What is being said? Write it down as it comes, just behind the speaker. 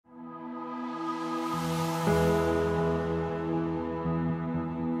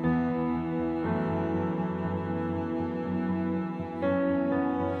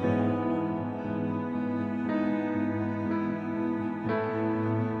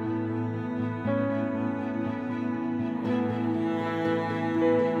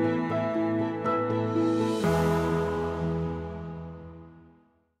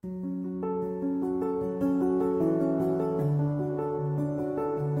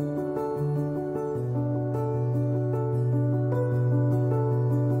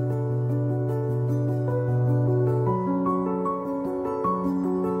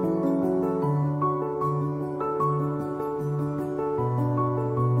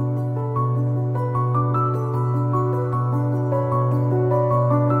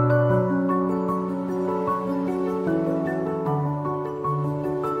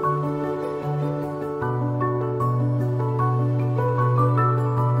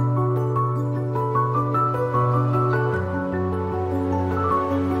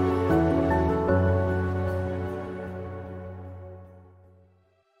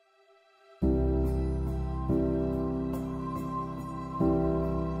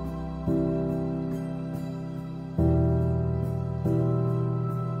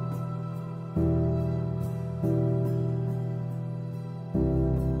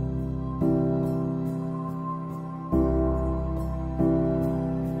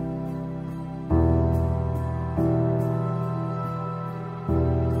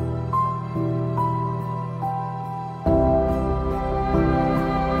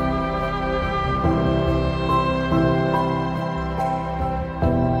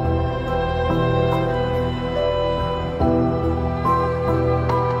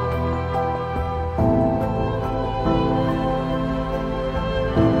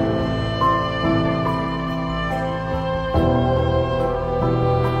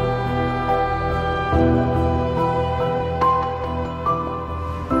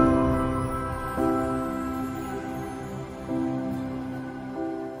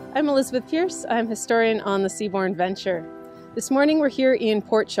Elizabeth Pierce. I'm historian on the Seabourn venture. This morning we're here in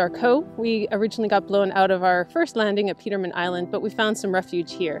Port Charcot. We originally got blown out of our first landing at Peterman Island, but we found some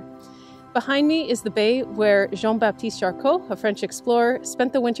refuge here. Behind me is the bay where Jean-Baptiste Charcot, a French explorer,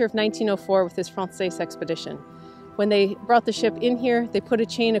 spent the winter of 1904 with his Française expedition. When they brought the ship in here, they put a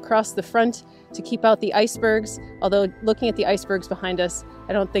chain across the front to keep out the icebergs, although looking at the icebergs behind us,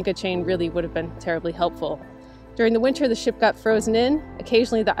 I don't think a chain really would have been terribly helpful. During the winter, the ship got frozen in.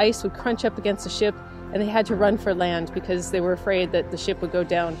 Occasionally the ice would crunch up against the ship and they had to run for land because they were afraid that the ship would go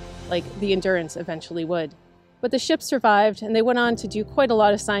down like the Endurance eventually would. But the ship survived and they went on to do quite a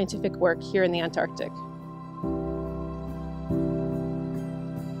lot of scientific work here in the Antarctic.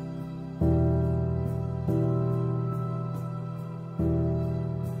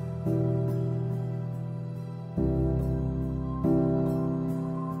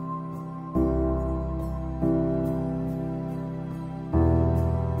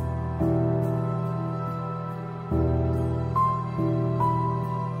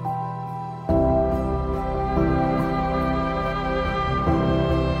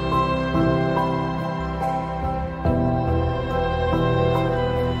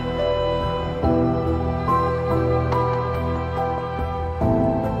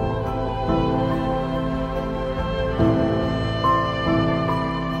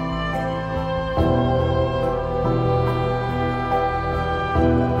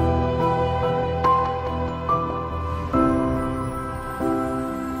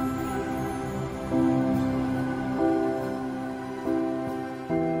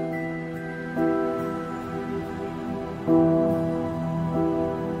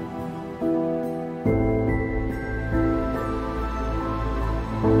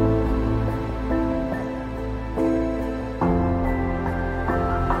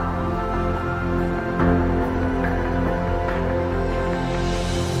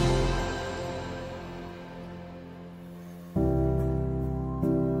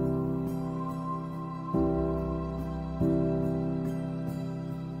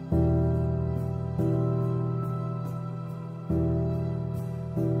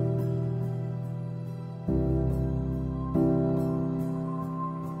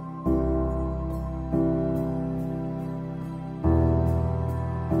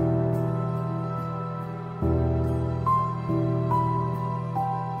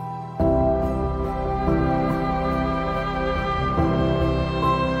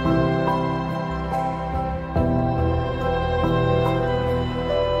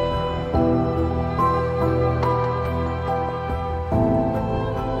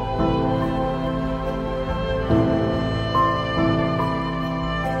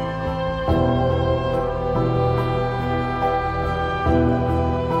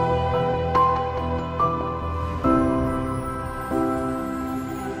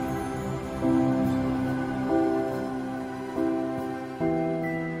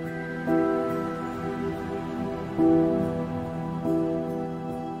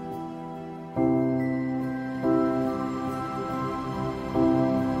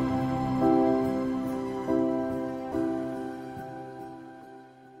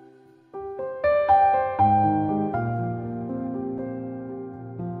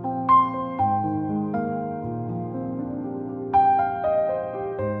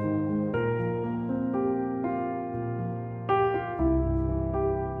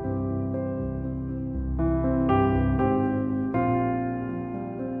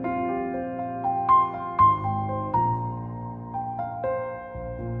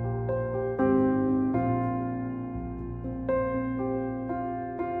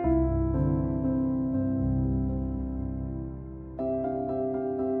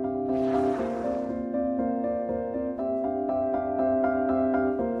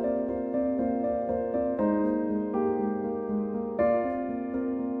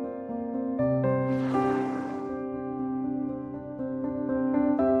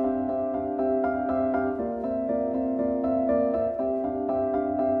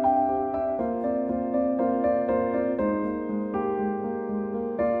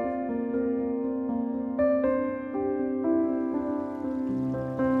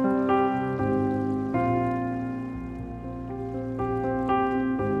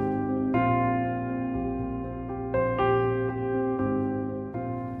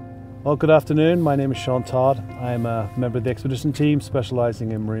 Well, good afternoon. My name is Sean Todd. I'm a member of the expedition team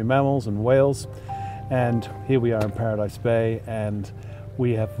specialising in marine mammals and whales. And here we are in Paradise Bay, and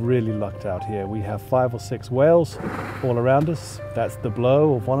we have really lucked out here. We have 5 or 6 whales all around us. That's the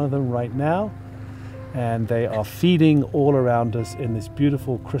blow of one of them right now. And they are feeding all around us in this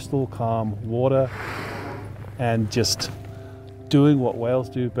beautiful crystal calm water and just doing what whales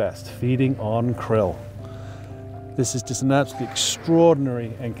do best, feeding on krill. This is just an absolutely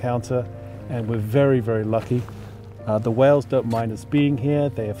extraordinary encounter, and we're very, very lucky. The whales don't mind us being here.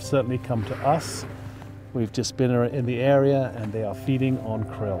 They have certainly come to us. We've just been in the area and they are feeding on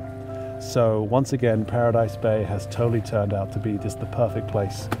krill. So once again, Paradise Bay has totally turned out to be just the perfect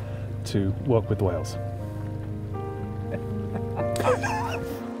place to work with whales.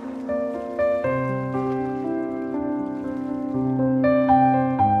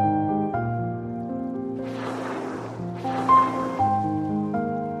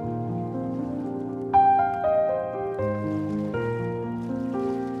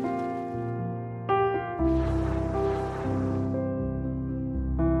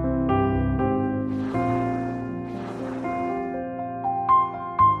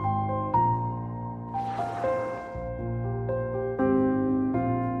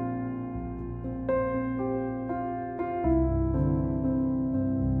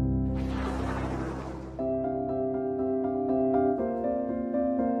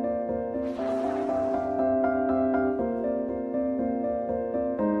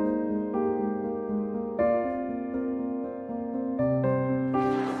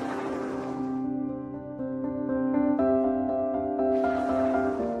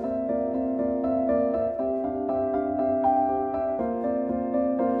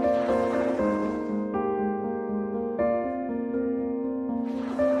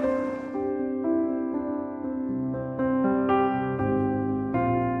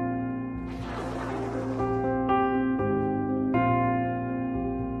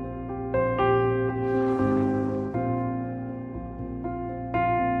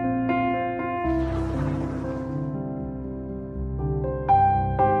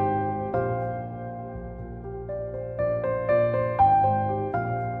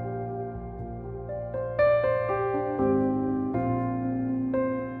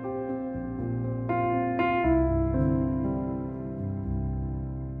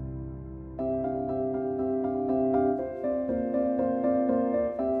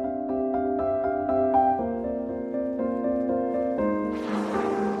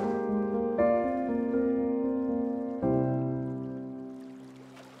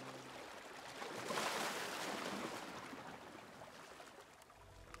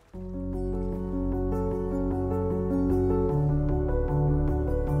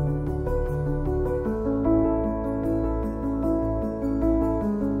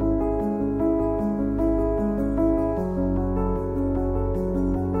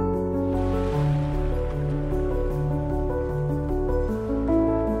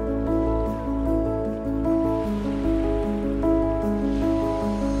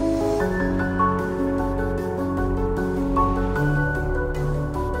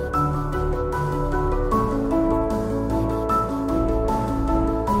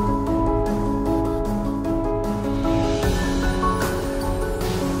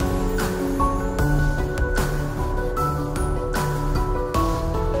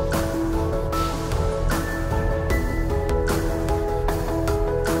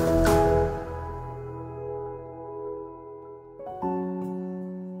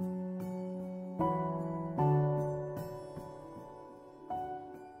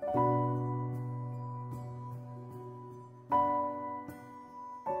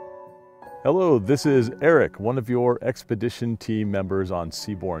 Hello, this is Eric, one of your expedition team members on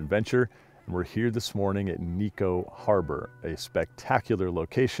Seabourn Venture, and we're here this morning at Nico Harbor, a spectacular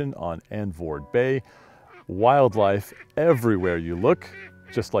location on Anvoord Bay. Wildlife everywhere you look,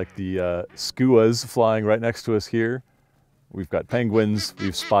 just like the skuas flying right next to us here. We've got penguins,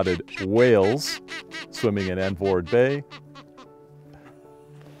 we've spotted whales swimming in Anvoord Bay.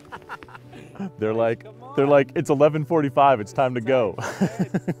 They're like, it's 11:45, it's time to go.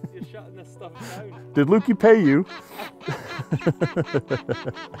 You're shutting this stuff down. Did Lukey pay you?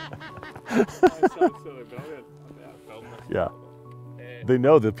 Yeah. They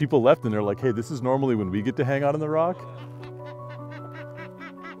know that people left and they're like, hey, this is normally when we get to hang out on the rock.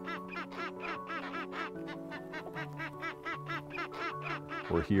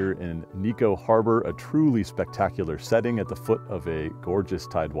 We're here in Nico Harbor, a truly spectacular setting at the foot of a gorgeous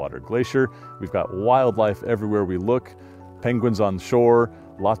tidewater glacier. We've got wildlife everywhere we look, penguins on shore,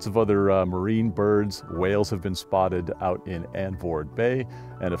 lots of other marine birds. Whales have been spotted out in Anvoord Bay.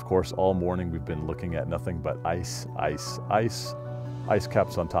 And of course, all morning we've been looking at nothing but ice, ice, ice. Ice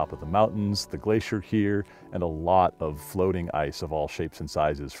caps on top of the mountains, the glacier here, and a lot of floating ice of all shapes and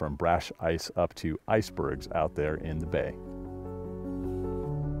sizes, from brash ice up to icebergs out there in the bay.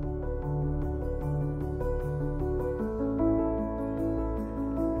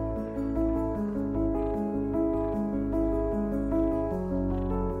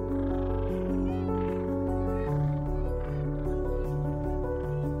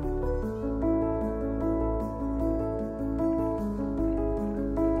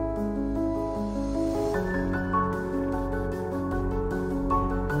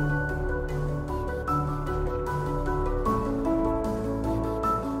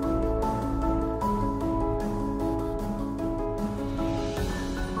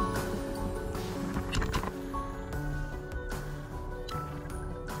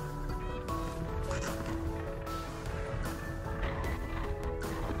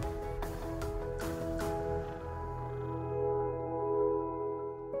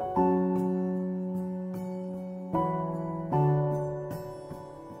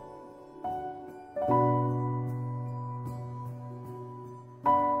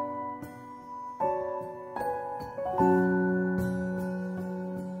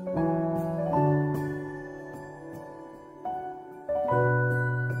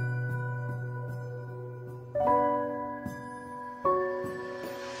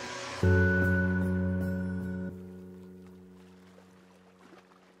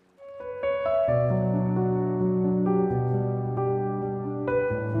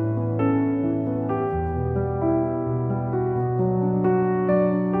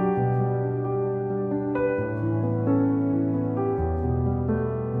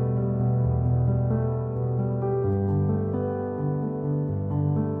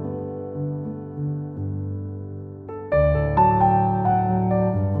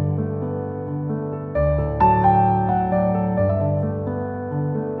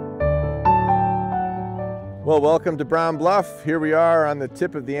 Well, welcome to Brown Bluff. Here we are on the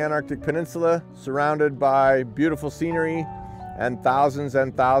tip of the Antarctic Peninsula, surrounded by beautiful scenery and thousands of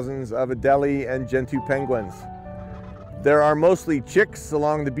Adelie and Gentoo penguins. There are mostly chicks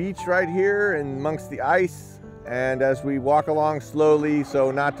along the beach right here and amongst the ice, and as we walk along slowly so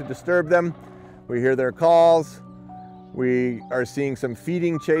not to disturb them, we hear their calls. We are seeing some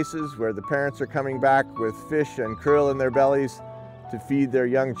feeding chases where the parents are coming back with fish and krill in their bellies to feed their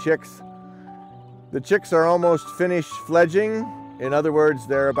young chicks. The chicks are almost finished fledging. In other words,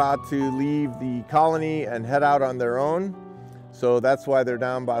 they're about to leave the colony and head out on their own. So that's why they're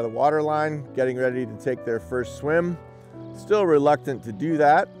down by the water line, getting ready to take their first swim. Still reluctant to do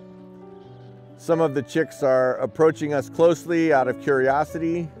that. Some of the chicks are approaching us closely out of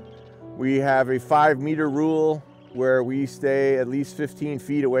curiosity. We have a 5-meter rule where we stay at least 15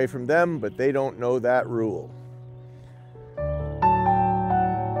 feet away from them, but they don't know that rule.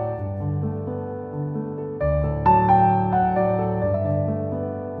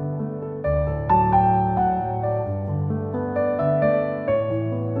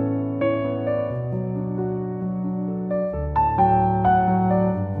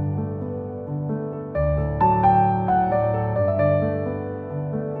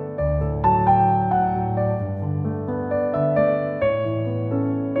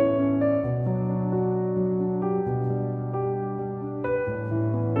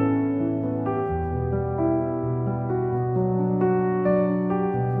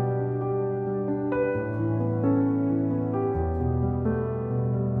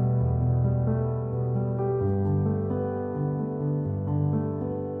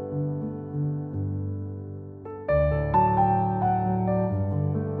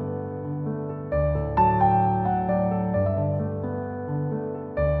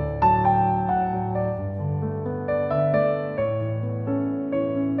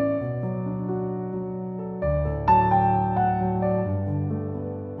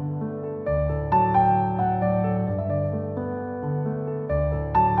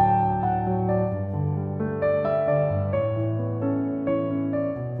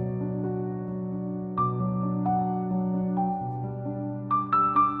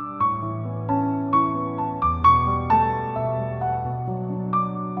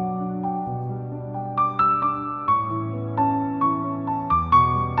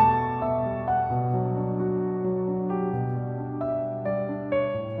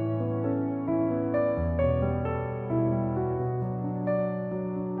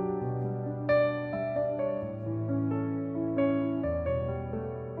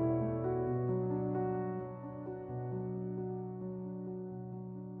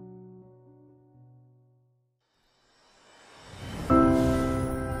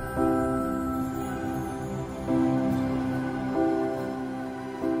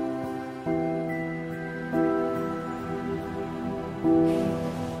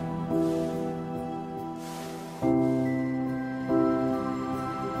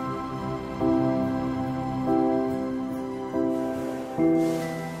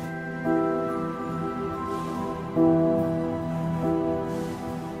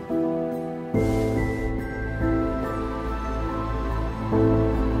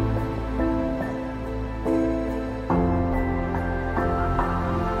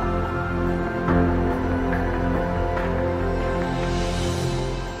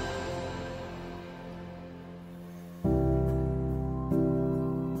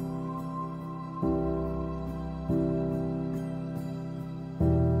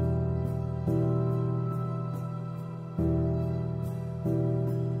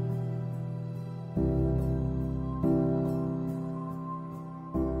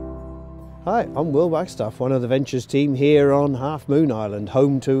 Hi, I'm Will Wagstaff, one of the Ventures team here on Half Moon Island,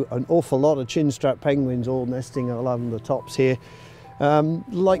 home to an awful lot of chinstrap penguins all nesting along the tops here.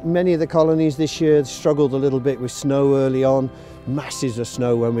 Like many of the colonies this year, struggled a little bit with snow early on, masses of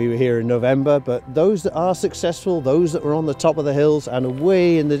snow when we were here in November, but those that are successful, those that were on the top of the hills and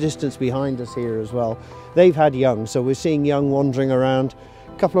away in the distance behind us here as well, they've had young, so we're seeing young wandering around.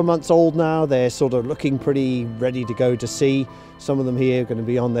 A couple of months old now, they're sort of looking pretty ready to go to sea. Some of them here are going to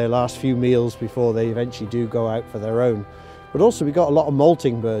be on their last few meals before they eventually do go out for their own. But also we've got a lot of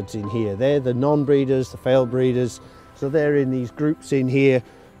molting birds in here. They're the non-breeders, the failed breeders, so they're in these groups in here,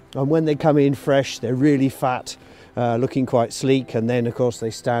 and when they come in fresh they're really fat, looking quite sleek, and then of course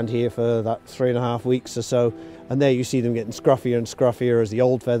they stand here for that 3.5 weeks or so, and there you see them getting scruffier and scruffier as the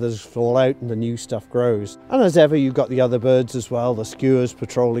old feathers fall out and the new stuff grows. And as ever you've got the other birds as well, the skuas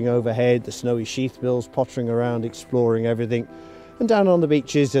patrolling overhead, the snowy sheathbills pottering around exploring everything, and down on the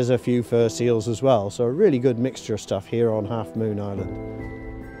beaches there's a few fur seals as well, so a really good mixture of stuff here on Half Moon Island.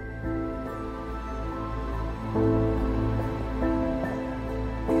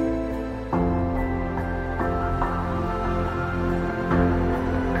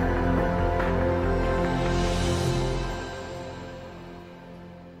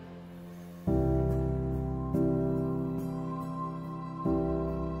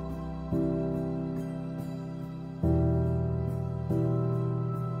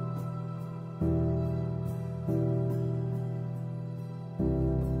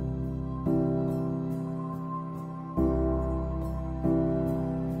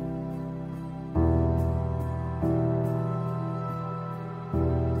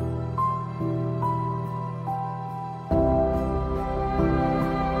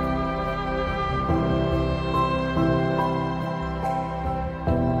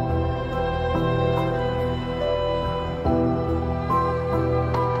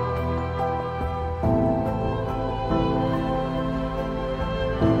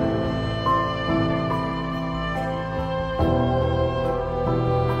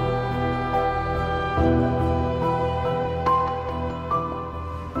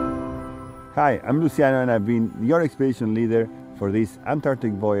 Hi, I'm Luciano and I've been your expedition leader for this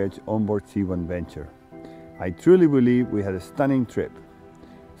Antarctic voyage onboard Seabourn venture. I truly believe we had a stunning trip.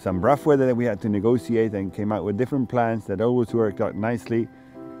 Some rough weather that we had to negotiate and came out with different plans that always worked out nicely,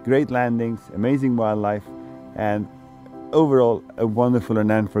 great landings, amazing wildlife, and overall a wonderful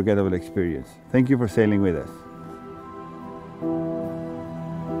and unforgettable experience. Thank you for sailing with us.